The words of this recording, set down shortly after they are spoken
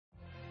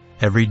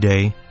Every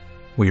day,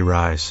 we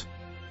rise,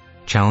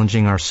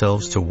 challenging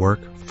ourselves to work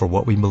for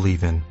what we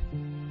believe in.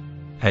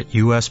 At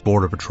U.S.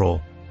 Border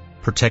Patrol,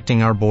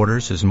 protecting our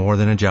borders is more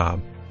than a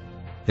job.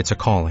 It's a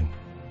calling.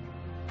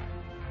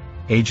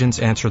 Agents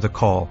answer the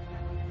call,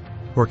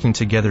 working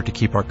together to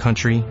keep our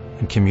country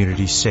and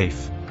communities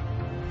safe.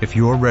 If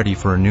you are ready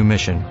for a new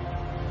mission,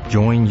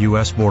 join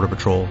U.S. Border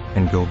Patrol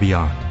and go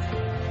beyond.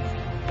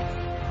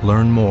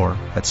 Learn more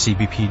at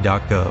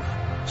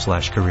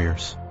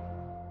cbp.gov/careers.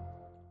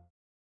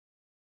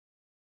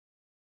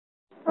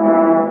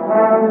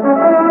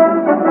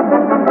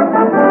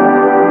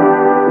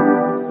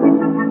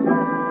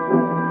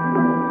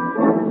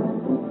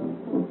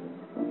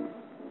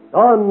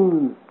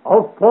 Sons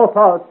of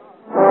Porthos.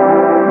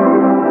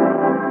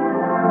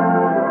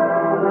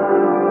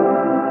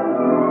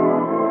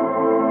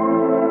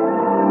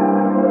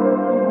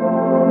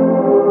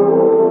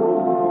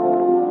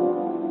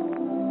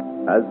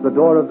 As the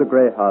door of the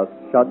Grey House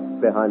shuts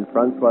behind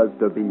Françoise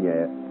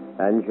d'Aubigné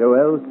and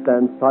Joël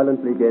stands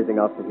silently gazing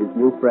after his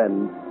new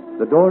friend,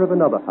 the door of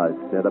another house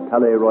near the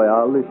Palais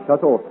Royal is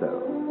shut also.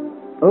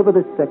 Over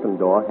this second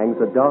door hangs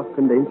a dark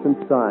and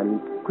ancient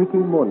sign,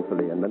 creaking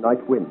mournfully in the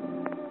night wind.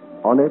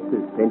 On it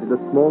is painted a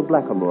small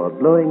blackamoor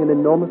blowing an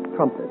enormous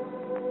trumpet.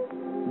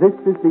 This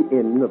is the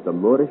inn of the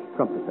Moorish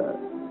trumpeter,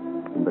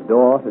 and the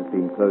door has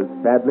been closed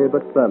sadly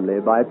but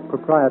firmly by its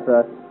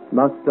proprietor,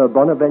 Master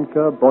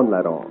Bonaventure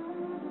Bonlarron.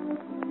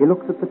 He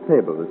looks at the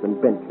tables and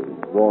benches,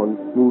 worn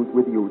smooth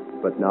with use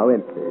but now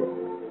empty,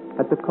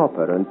 at the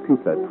copper and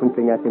pewter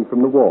twinkling at him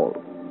from the wall,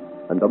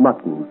 and the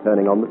mutton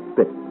turning on the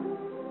spit.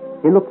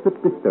 He looks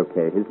at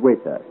Bistocquet, his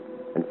waiter,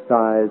 and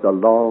sighs a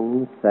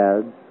long,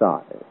 sad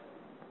sigh.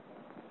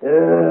 At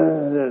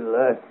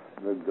last,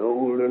 the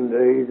golden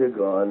days are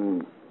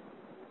gone,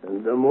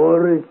 and the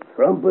Moorish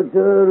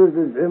trumpeter is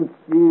as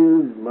empty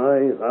as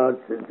my heart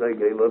since I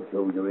gave up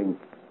soldiering.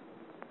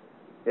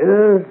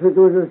 Yes, it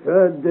was a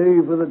sad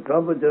day for the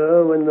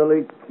trumpeter when the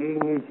late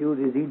king issued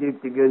his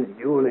edict against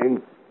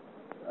dueling.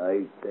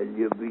 I tell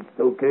you,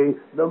 Bistocquet,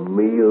 the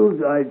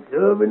meals I'd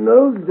serve in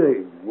those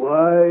days.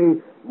 Why,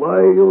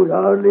 you'd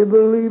hardly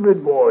believe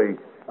it, boy.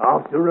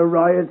 After a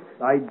riot,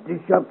 I'd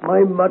dish up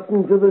my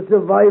mutton to the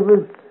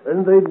survivors,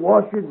 and they'd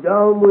wash it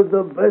down with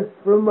the best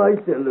from my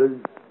cellars.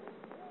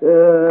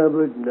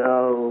 But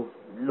now,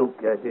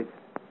 look at it.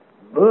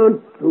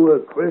 Burnt to a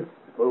crisp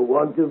for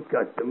want of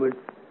customers.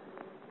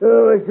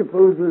 Oh, I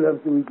suppose we'll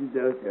have to eat it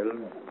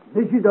ourselves.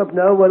 Dish it up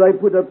now while I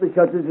put up the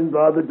shutters and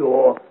bar the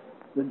door.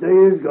 The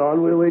day is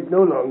gone. We'll wait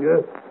no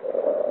longer.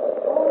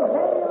 All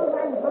hail,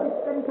 and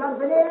host and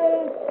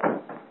company!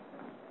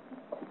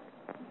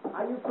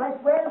 Are you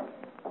quite well?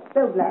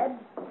 So glad.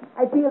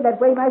 I feel that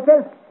way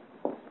myself.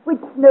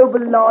 Which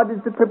noble lord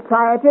is the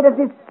proprietor of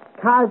this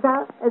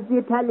casa, as the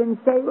Italians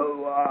say?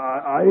 Oh,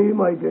 I,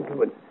 my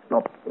gentleman.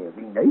 Not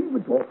very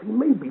neighbor, he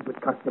may be,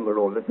 but customer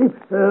all the same.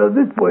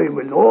 This way,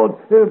 my lord.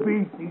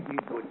 Be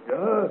seated, good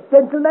sir.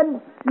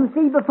 Gentlemen, you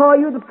see before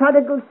you the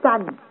prodigal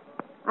son.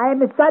 I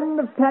am a son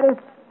of Paris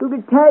who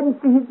returns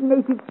to his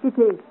native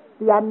city,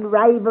 the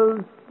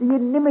unrivaled, the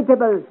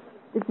inimitable.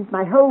 This is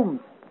my home.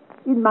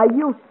 In my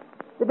youth,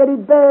 the very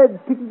birds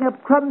picking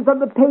up crumbs on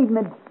the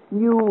pavement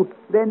knew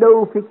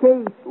Renaud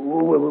Friquet.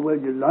 Oh, well,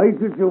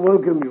 delighted to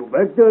welcome you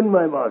back then,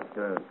 my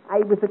master. I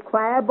was a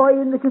choir boy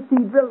in the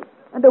cathedral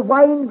and a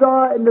wine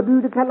drawer in the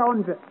Rue de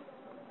Calandre.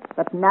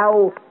 But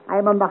now I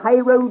am on the high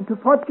road to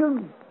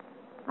fortune.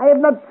 I have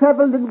not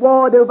travelled and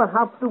warred over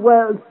half the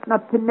world,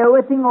 not to know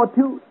a thing or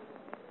two.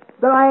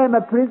 Though I am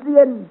a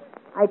Parisian,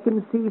 I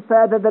can see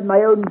further than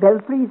my own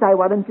belfries, I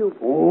warrant you.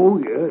 Oh,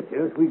 yes,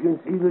 we can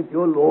see that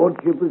your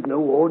lordship is no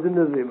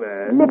ordinary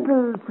man.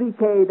 Little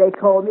Friquet, they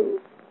call me,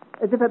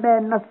 as if a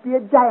man must be a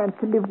giant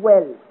to live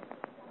well.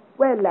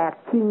 Well, our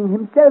king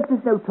himself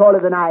is no taller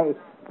than I,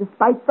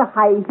 despite the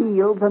high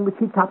heels on which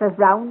he totters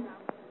round.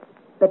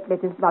 But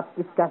let us not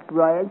discuss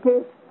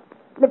royalty.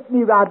 Let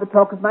me rather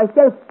talk of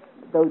myself,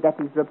 though that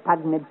is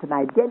repugnant to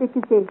my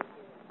delicacy.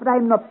 But I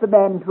am not the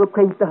man to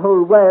acquaint the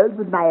whole world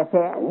with my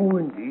affairs. Oh,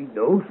 indeed,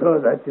 no, sir,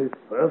 that is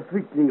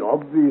perfectly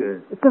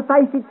obvious.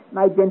 Suffice it,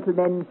 my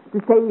gentlemen, to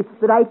say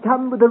that I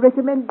come with a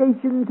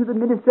recommendation to the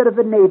Minister of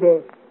the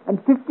Navy and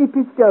 50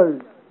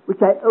 pistoles,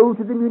 which I owe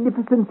to the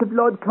munificence of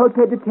Lord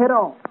Colbert de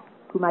Terran,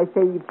 whom I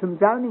saved from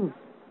drowning.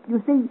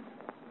 You see,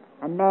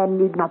 a man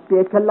need not be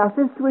a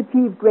colossus to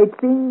achieve great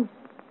things.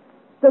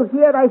 So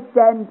here I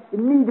stand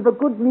in need of a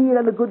good meal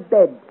and a good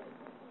bed.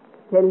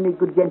 Tell me,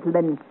 good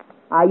gentlemen,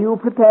 are you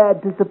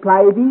prepared to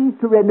supply these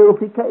to Renaud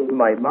Friquet?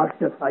 My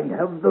master, I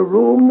have the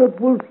room that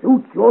will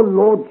suit your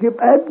lordship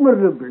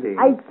admirably.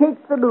 I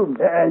take the room.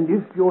 And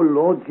if your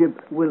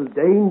lordship will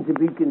deign to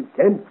be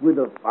content with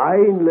a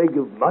fine leg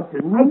of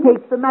mutton... I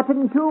take the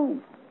mutton too.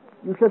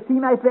 You shall see,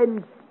 my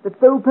friend, that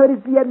though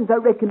Parisians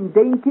are reckoned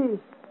dainty,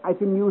 I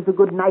can use a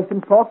good knife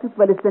and fork as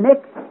well as the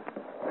next.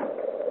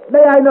 May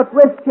I not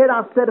rest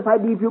hereafter if I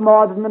leave you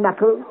more than the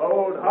knuckle?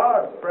 Hold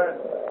hard, friend.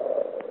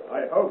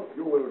 I hope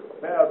you will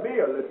spare me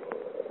a little.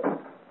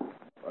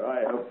 For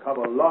I have come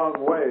a long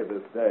way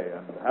this day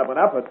and have an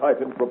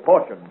appetite in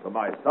proportion to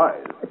my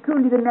size.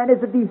 Truly the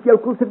manners of these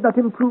yokels have not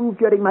improved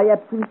during my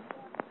absence.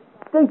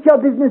 State your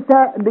business,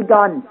 sir, and be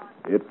gone.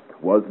 It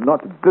was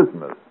not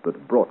business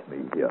that brought me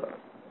here,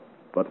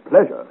 but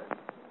pleasure.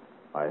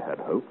 I had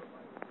hope.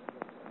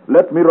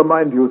 Let me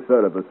remind you,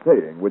 sir, of a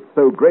saying which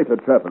so great a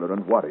traveler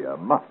and warrior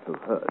must have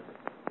heard.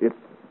 It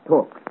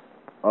talks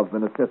of the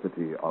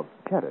necessity of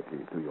charity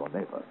to your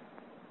neighbor.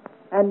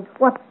 And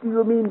what do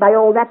you mean by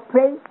all that,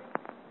 pray?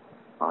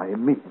 I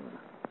mean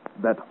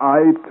that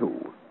I,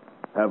 too,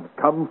 have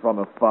come from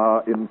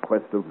afar in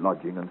quest of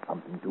lodging and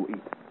something to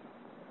eat.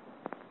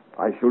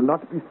 I shall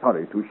not be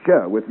sorry to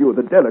share with you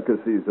the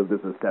delicacies of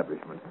this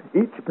establishment.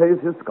 Each pays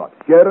his scot,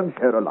 share and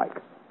share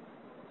alike.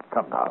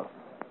 Come now.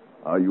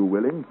 Are you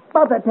willing?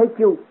 Bother take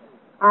you.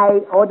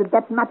 I ordered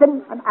that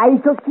mutton, and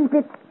I shall keep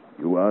it.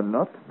 You are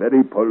not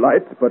very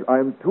polite, but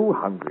I'm too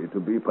hungry to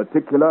be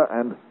particular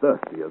and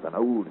thirsty as an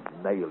old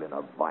nail in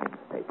a vine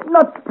stake.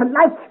 Not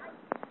polite.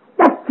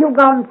 Just you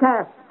gone,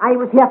 sir. I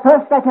was here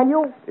first, I tell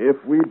you.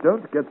 If we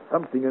don't get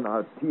something in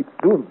our teeth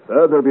soon,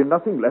 sir, there'll be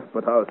nothing left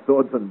but our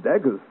swords and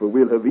daggers, for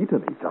we'll have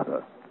eaten each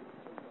other.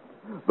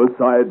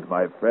 Besides,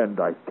 my friend,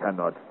 I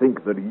cannot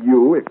think that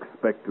you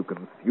expect to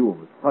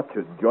consume such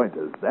a joint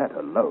as that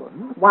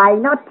alone. Why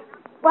not?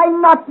 Why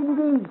not,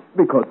 indeed?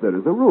 Because there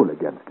is a rule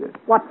against it.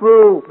 What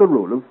rule? The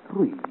rule of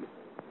 3.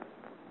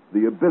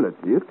 The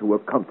ability to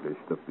accomplish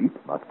the feat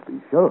must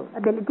be shown.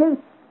 Ability?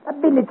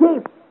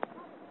 Ability?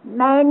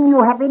 Man,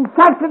 you have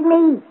insulted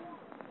me.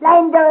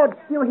 Landlord,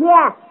 you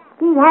hear?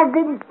 He has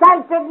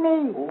insulted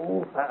me.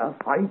 Oh, a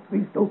fight,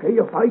 Beast, okay,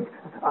 a fight.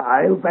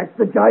 I'll back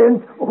the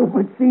giant. Oh,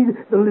 but see,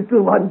 the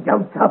little one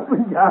jumps up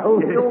and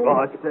down.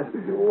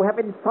 You have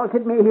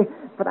insulted me,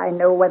 but I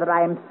know whether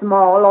I am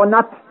small or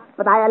not.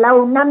 But I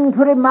allow none to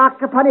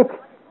remark upon it.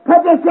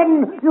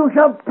 Perdition, you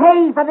shall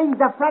pay for these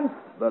affronts.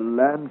 The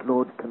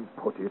landlord can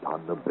put it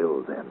on the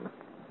bill, then.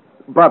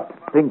 But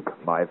think,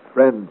 my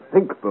friend,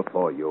 think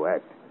before you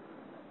act.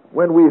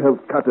 When we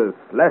have cut a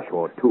slash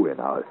or two in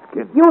our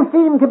skin... You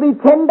seem to be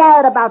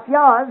tender about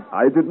yours.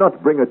 I did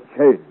not bring a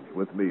change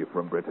with me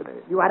from Brittany.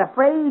 You are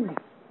afraid.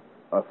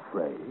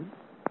 Afraid?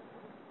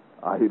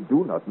 I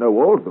do not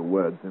know all the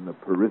words in the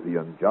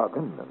Parisian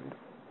jargon, and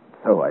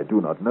so I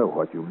do not know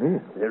what you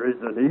mean. There is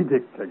an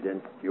edict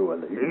against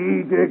dueling.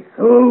 Edict?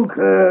 Who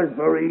cares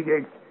for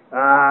edicts?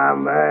 Ah,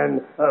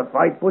 man, a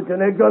fight puts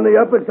an egg on the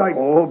appetite.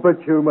 Oh,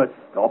 but you must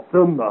stop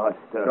them,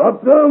 master.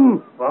 Stop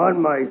them? On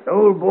my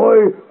soul,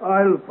 boy,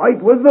 I'll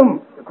fight with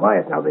them.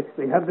 Quiet now,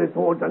 they have their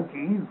swords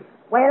unsheathed.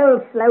 Well,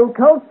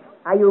 Slowcoat,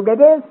 are you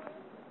ready?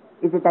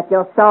 Is it that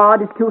your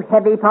sword is too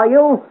heavy for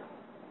you?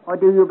 Or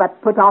do you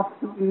but put off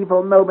the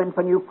evil moment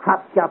when you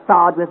cross your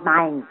sword with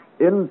mine?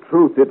 In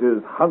truth, it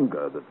is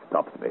hunger that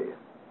stops me.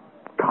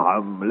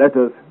 Come, let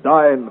us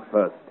dine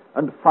first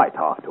and fight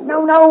afterwards.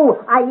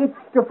 No, I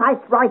itch to fight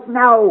right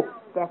now.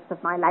 Death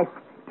of my life.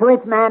 To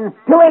it, man,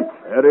 to it!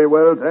 Very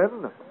well,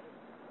 then.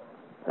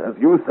 As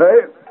you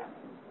say.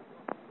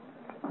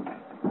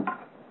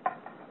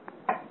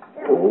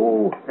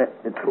 Oh,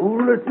 the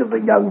coolness of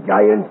the young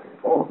giant.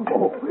 Oh,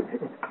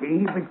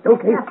 see,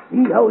 Bistoke,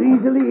 see how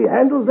easily he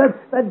handles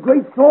that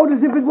great sword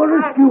as if it were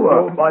a skewer.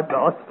 Oh, my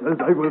masters,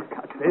 I will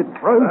cut their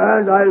throats.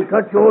 And I'll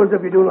cut yours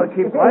if you do not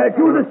keep quiet.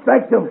 You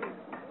distract them.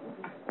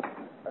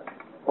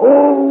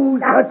 Oh,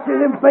 such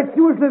an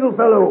impetuous little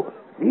fellow.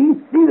 See,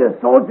 the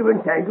swords are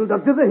entangled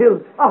up to the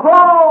hilt.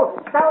 Oh,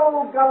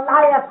 so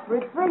Goliath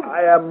retreats.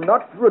 I am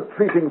not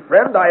retreating,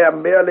 friend. I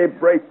am merely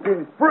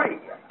breaking free.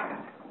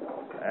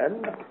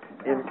 And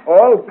in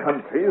all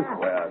countries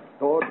where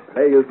sword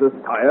play is a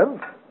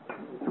science,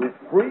 to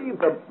free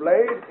the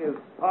blade is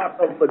part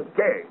of the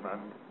game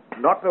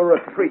and not a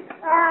retreat.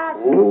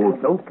 Oh,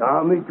 so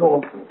calmly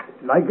talk,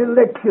 like a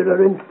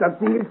lecturer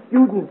instructing his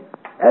students.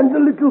 And the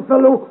little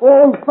fellow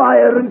all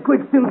fire and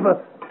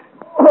quicksilver.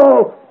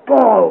 Oh,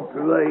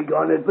 plague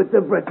on it, but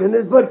the Breton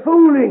is but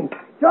fooling.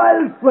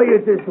 Child's play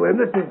it is to him,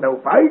 this is no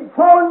fight.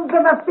 Horns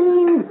of a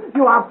fiend,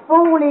 you are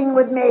fooling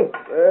with me.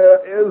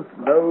 There is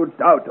no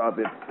doubt of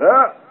it,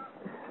 sir.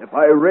 If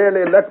I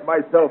really let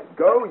myself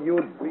go,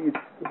 you'd be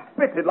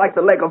spitted like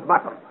the leg of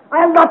mutton.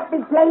 I'll not be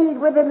played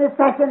with in this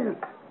session.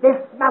 This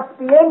must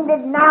be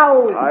ended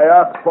now. I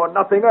ask for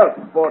nothing else,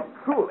 for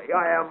truly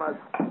I am as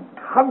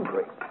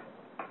hungry.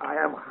 I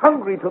am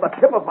hungry to the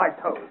tip of my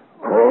toes.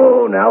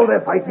 Oh, now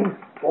they're fighting.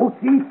 Oh,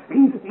 see,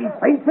 he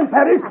faints in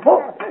Paris.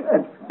 Oh.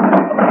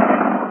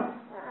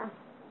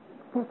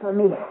 Settle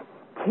me,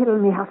 kill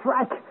me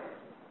outright.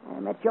 I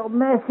am at your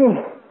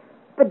mercy,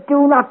 but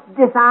do not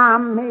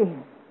disarm me.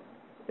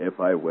 If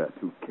I were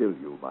to kill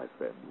you, my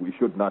friend, we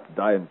should not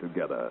dine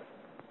together,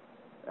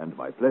 and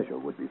my pleasure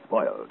would be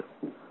spoiled.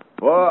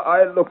 For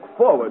I look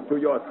forward to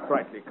your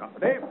sprightly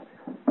company.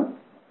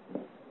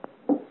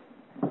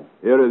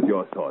 Here is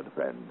your sword,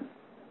 friend.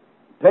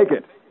 Take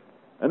it,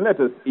 and let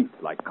us eat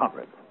like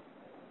comrades.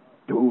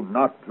 Do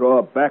not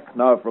draw back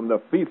now from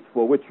the feast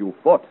for which you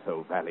fought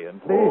so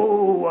valiantly.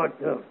 Oh,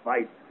 what a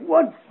fight.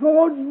 What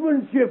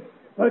swordsmanship.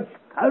 Such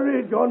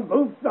courage on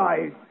both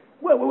sides.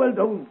 Well,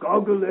 don't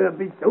goggle there,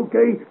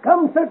 Bistoke.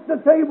 Come set the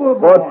table,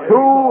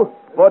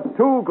 For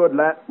two, good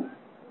lad.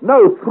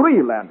 No,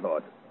 3,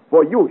 landlord.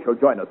 For you shall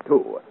join us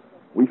too.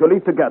 We shall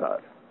eat together.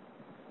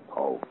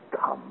 Oh,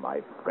 come,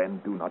 my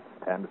friend, do not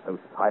stand so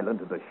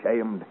silent and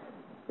ashamed.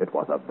 It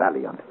was a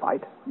valiant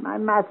fight. My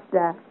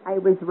master, I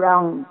was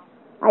wrong.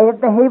 I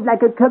have behaved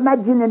like a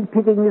curmudgeon in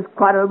picking this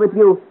quarrel with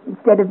you,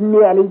 instead of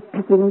merely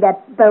picking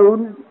that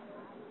bone.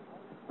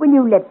 Will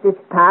you let this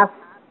pass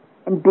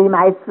and be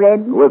my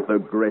friend? With the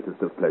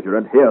greatest of pleasure,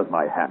 and here's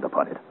my hand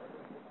upon it.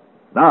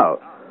 Now,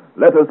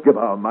 let us give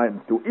our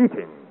minds to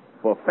eating,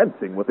 for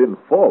fencing within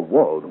 4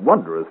 walls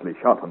wondrously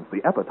sharpens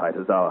the appetite,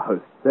 as our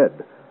host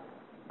said.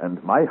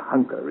 And my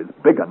hunger is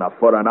big enough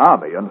for an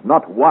army and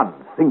not one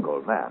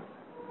single man.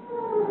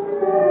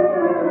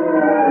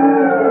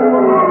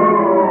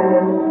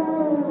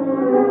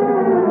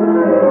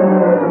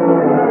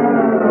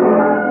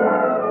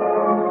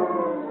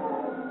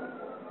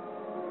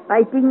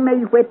 Fighting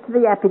may whet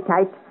the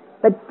appetite,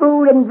 but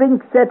food and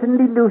drink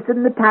certainly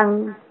loosen the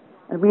tongues.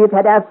 And we have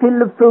had our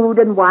fill of food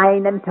and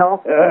wine and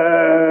talk.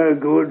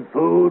 Good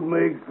food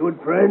makes good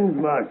friends,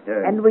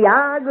 master. And we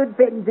are good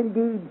friends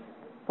indeed,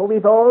 for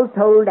we've all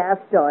told our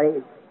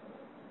stories.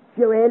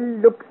 Joel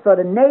looks for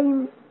a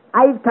name,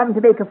 I've come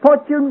to make a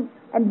fortune,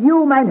 and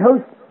you, mine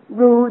host,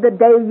 rue the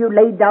day you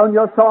laid down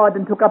your sword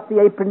and took up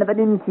the apron of an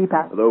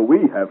innkeeper. Though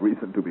we have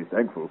reason to be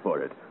thankful for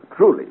it.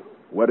 Truly,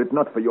 were it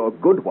not for your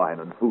good wine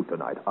and food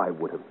tonight, I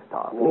would have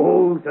starved.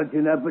 Oh, such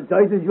an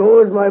appetite as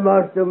yours, my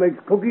master,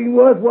 makes cooking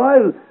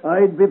worthwhile.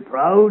 I'd be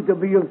proud to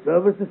be of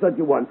service to such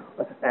a one.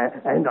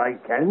 And I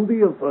can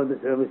be of further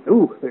service,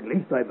 too. At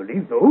least I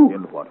believe so.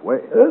 In what way?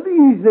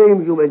 These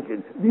names you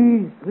mentioned.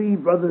 These 3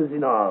 brothers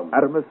in arms.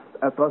 Aramis,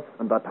 Athos,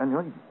 and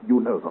D'Artagnan,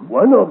 you know them?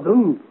 One of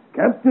them,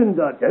 Captain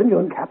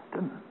D'Artagnan.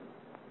 Captain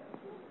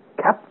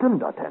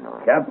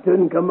D'Artagnan?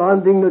 Captain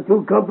commanding the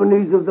 2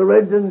 companies of the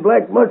Red and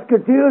Black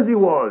Musketeers he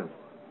was.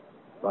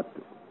 But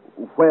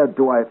where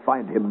do I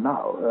find him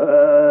now?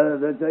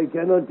 That I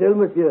cannot tell,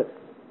 monsieur.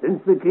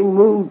 Since the king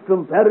moved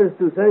from Paris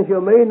to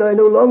Saint-Germain, I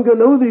no longer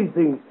know these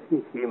things.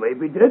 He may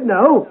be dead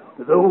now,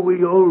 though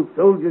we old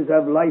soldiers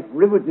have life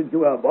riveted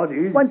to our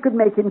bodies. One could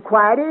make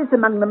inquiries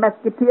among the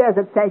musketeers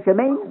at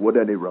Saint-Germain. Would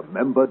any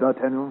remember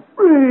D'Artagnan?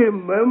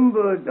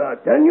 Remember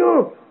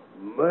D'Artagnan?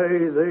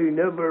 May they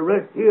never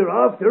rest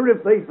hereafter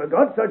if they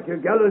forgot such a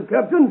gallant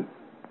captain.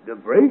 De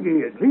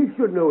Brégy at least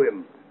should know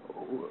him.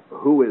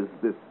 Who is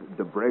this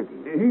de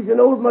Brégy? He's an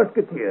old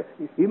musketeer.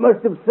 He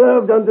must have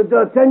served under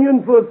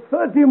D'Artagnan for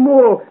 30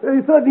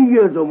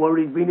 years or more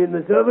he's been in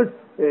the service.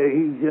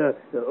 He's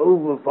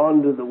over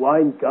fond of the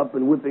wine cup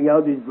and whipping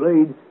out his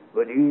blade,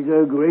 but he's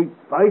a great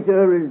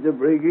fighter, is de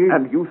Brégy.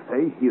 And you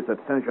say he is at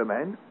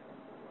Saint-Germain?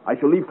 I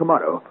shall leave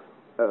tomorrow.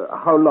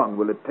 How long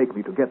will it take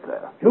me to get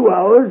there? 2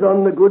 hours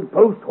on the good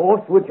post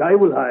horse which I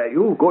will hire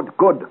you.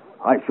 Good.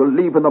 I shall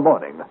leave in the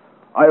morning.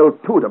 I'll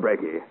to de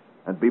Brégy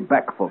and be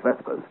back for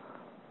Vespers.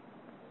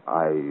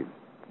 I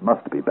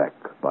must be back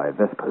by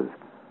Vespers.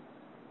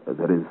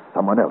 There is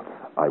someone else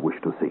I wish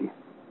to see.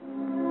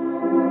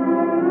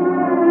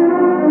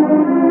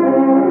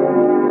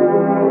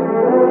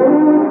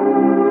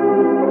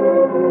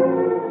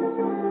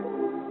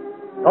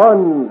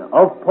 Son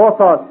of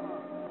Porthos,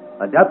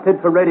 adapted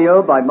for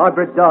radio by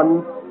Margaret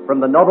Dunn from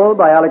the novel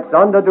by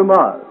Alexander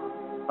Dumas,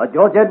 a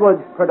George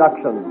Edwards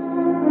production.